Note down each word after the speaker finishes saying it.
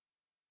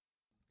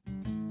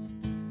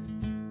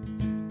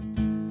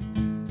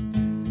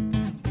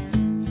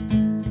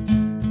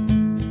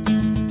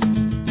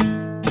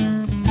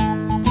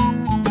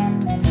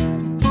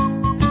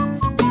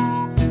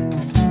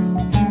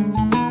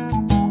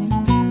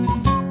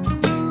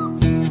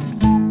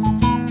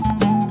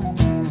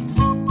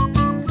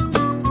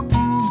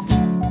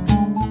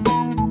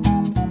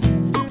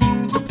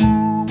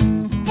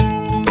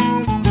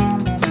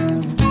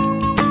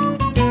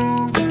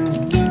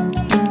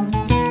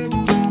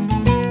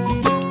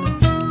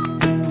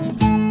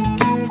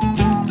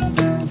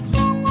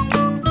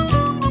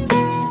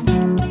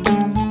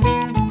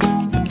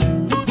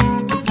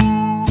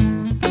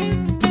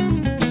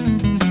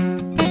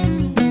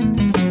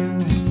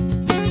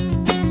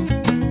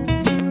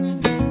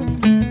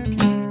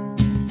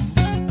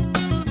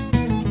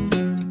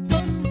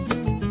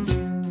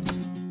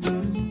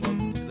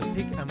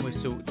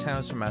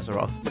Gaz from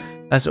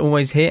Azeroth. As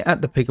always here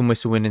at the Pig and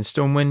Whistle Inn in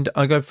Stormwind,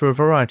 I go through a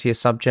variety of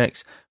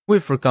subjects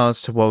with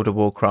regards to World of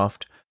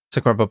Warcraft.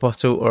 So grab a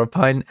bottle or a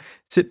pint,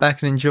 sit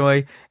back and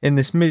enjoy. In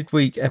this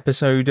midweek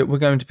episode, we're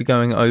going to be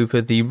going over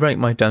the Rate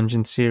My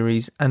Dungeon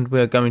series, and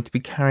we're going to be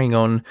carrying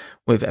on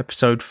with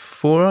episode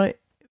 4.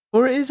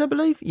 4 it is, I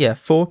believe? Yeah,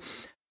 4.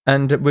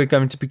 And we're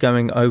going to be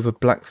going over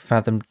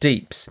Blackfathom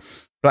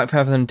Deeps.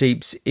 Blackfathom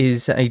Deeps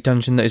is a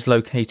dungeon that is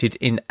located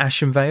in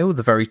Ashenvale,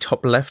 the very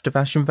top left of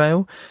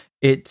Ashenvale.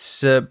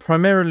 It's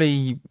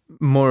primarily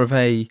more of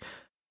a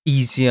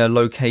easier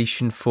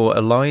location for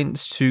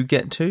Alliance to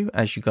get to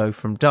as you go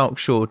from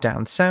Darkshore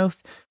down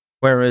south,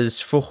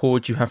 whereas for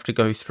Horde you have to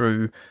go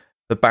through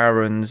the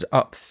Barrens,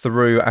 up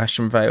through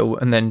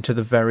Ashenvale, and then to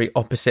the very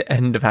opposite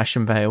end of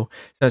Ashenvale.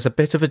 So it's a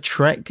bit of a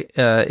trek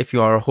if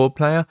you are a Horde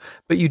player,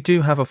 but you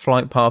do have a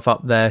flight path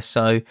up there,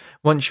 so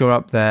once you're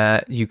up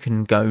there you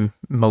can go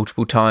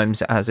multiple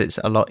times as it's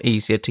a lot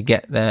easier to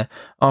get there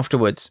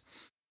afterwards.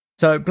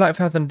 So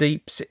Blackfathom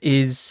Deeps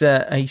is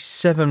a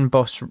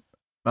 7-boss,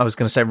 I was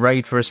going to say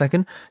raid for a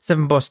second,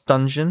 7-boss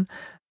dungeon.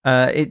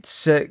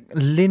 It's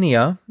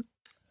linear,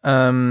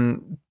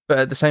 but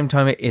at the same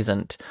time it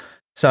isn't.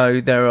 So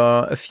there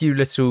are a few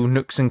little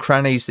nooks and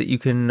crannies that you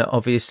can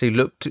obviously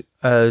look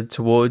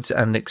towards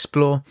and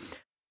explore.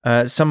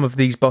 Some of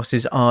these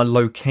bosses are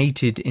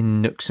located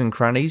in nooks and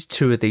crannies.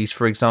 2 of these,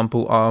 for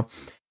example, are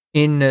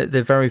in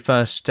the very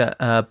first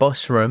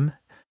boss room.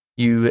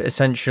 You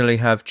essentially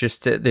have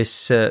just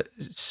this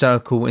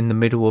circle in the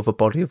middle of a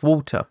body of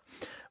water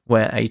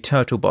where a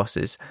turtle boss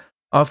is.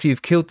 After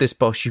you've killed this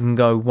boss, you can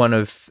go one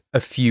of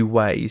a few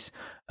ways.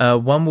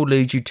 One will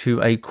lead you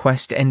to a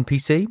quest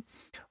NPC.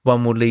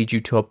 One will lead you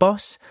to a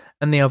boss,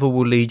 and the other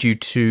will lead you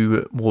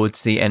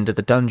towards the end of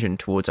the dungeon,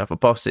 towards other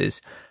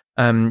bosses.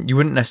 You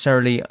wouldn't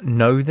necessarily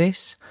know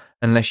this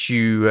unless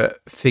you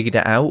figured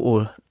it out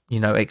or,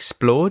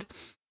 explored,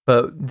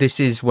 but this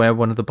is where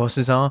one of the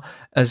bosses are,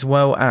 as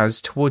well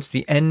as towards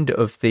the end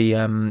of the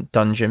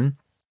dungeon,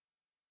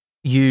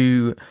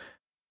 you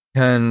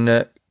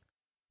can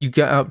you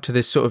get up to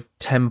this sort of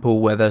temple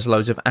where there's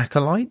loads of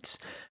acolytes,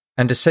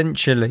 and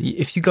essentially,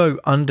 if you go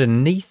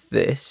underneath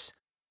this,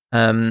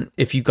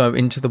 if you go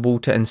into the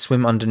water and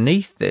swim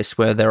underneath this,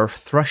 where there are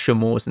Thresher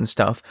Moors and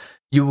stuff,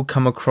 you will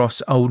come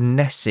across Old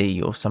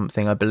Nessie or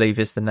something, I believe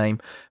is the name.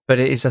 But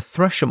it is a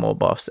Thresher Moor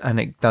boss, and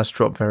it does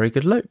drop very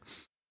good loot.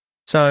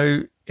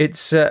 So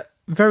it's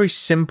very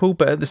simple,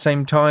 but at the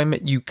same time,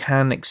 you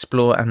can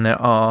explore, and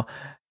there are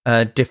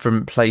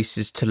different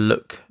places to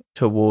look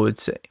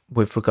towards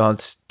with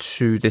regards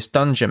to this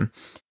dungeon.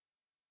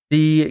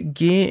 The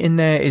gear in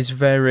there is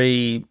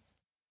very...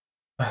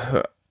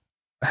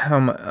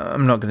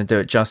 I'm not going to do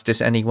it justice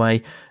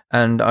anyway,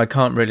 and I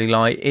can't really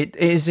lie. It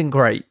isn't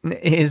great.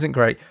 It isn't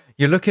great.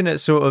 You're looking at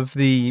sort of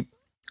the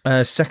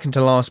second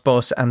to last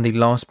boss and the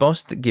last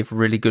boss that give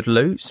really good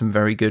loot, some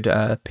very good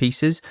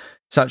pieces,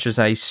 such as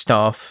a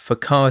staff for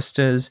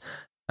casters.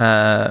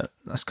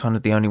 That's kind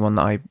of the only one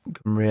that I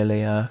can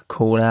really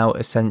call out,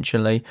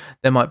 essentially.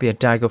 There might be a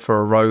dagger for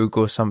a rogue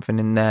or something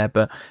in there,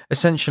 but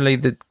essentially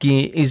the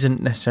gear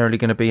isn't necessarily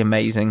going to be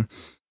amazing.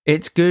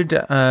 It's good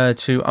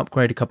to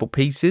upgrade a couple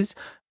pieces,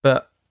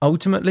 but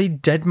ultimately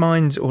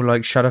Deadmines or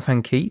like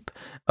Shadowfang Keep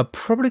are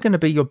probably going to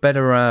be your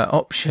better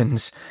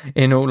options,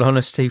 in all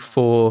honesty,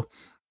 for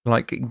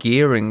like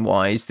gearing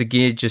wise. The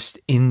gear just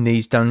in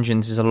these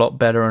dungeons is a lot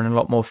better and a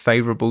lot more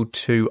favourable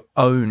to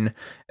own,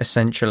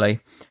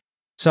 essentially.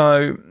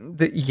 So,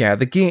 the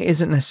gear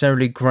isn't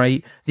necessarily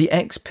great. The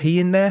XP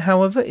in there,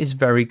 however, is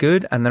very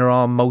good, and there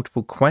are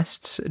multiple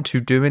quests to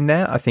do in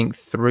there. I think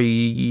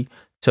 3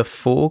 to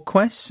 4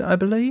 quests, I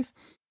believe.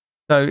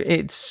 So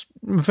it's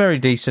very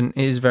decent.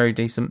 It is very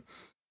decent.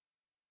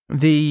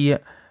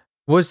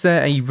 Was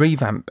there a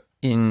revamp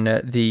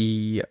in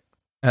the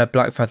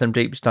Blackfathom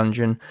Deeps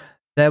dungeon?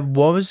 There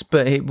was,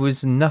 but it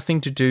was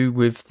nothing to do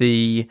with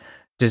the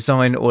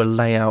design or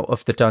layout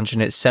of the dungeon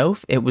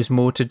itself. It was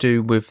more to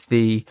do with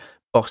the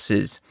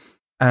bosses.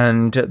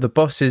 And the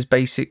bosses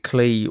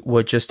basically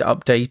were just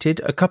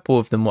updated. A couple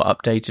of them were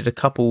updated. A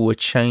couple were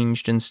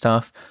changed and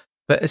stuff.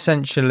 But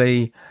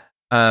essentially...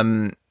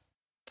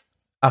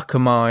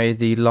 Akamai,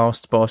 the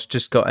last boss,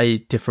 just got a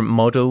different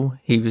model.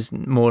 He was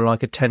more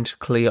like a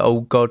tentacly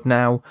old god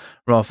now,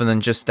 rather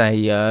than just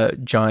a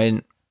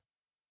giant...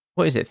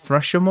 What is it?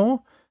 Thresher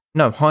Moor?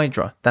 No,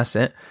 Hydra. That's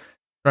it.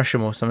 Thresher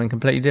Moor, something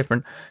completely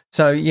different.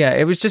 So yeah,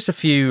 it was just a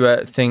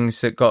few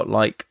things that got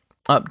like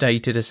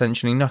updated,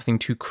 essentially. Nothing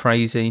too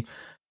crazy.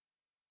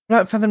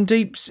 Blackfathom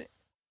Deeps,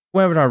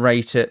 where would I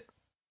rate it?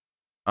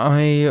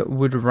 I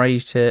would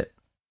rate it...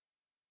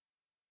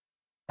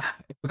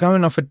 If we're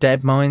going off of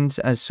Deadmines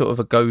as sort of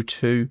a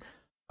go-to,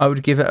 I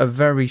would give it a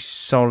very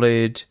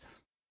solid...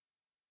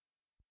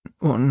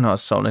 Well, not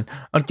solid.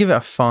 I'd give it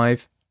a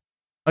 5.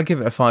 I'd give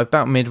it a 5.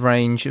 About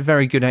mid-range.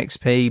 Very good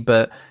XP,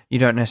 but you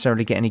don't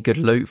necessarily get any good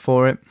loot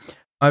for it.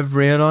 I've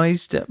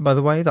realised, by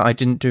the way, that I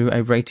didn't do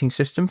a rating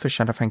system for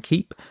Shadowfang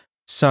Keep.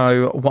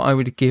 So what I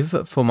would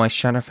give for my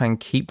Shadowfang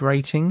Keep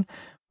rating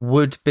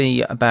would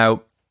be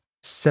about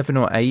 7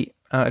 or 8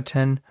 out of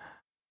 10.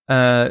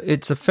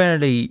 It's a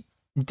fairly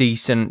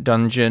decent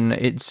dungeon.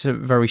 It's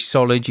very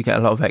solid. You get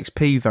a lot of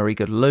XP, very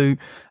good loot,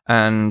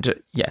 and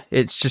yeah,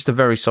 it's just a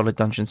very solid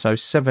dungeon. So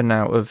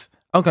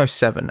I'll go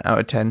 7 out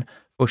of 10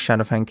 for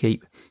Shadowfang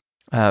Keep.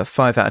 5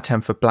 out of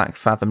 10 for Black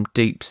Fathom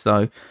Deeps,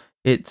 though.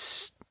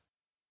 It's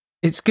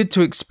good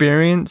to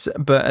experience,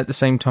 but at the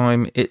same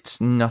time, it's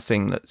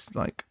nothing that's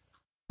like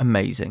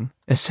amazing,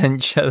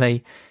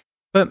 essentially.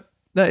 But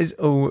that is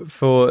all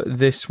for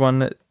this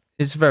one.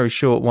 It's very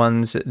short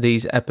ones,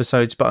 these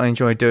episodes, but I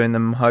enjoy doing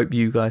them. Hope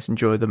you guys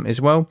enjoy them as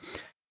well.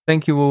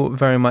 Thank you all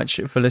very much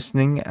for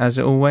listening, as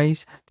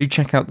always. Do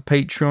check out the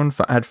Patreon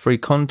for ad-free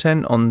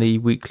content on the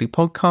weekly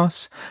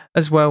podcasts,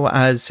 as well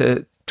as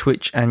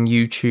Twitch and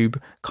YouTube.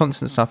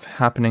 Constant stuff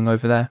happening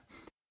over there.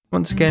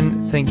 Once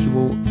again, thank you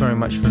all very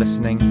much for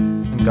listening,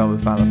 and go with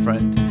Valor,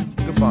 friend.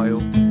 Goodbye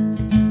all.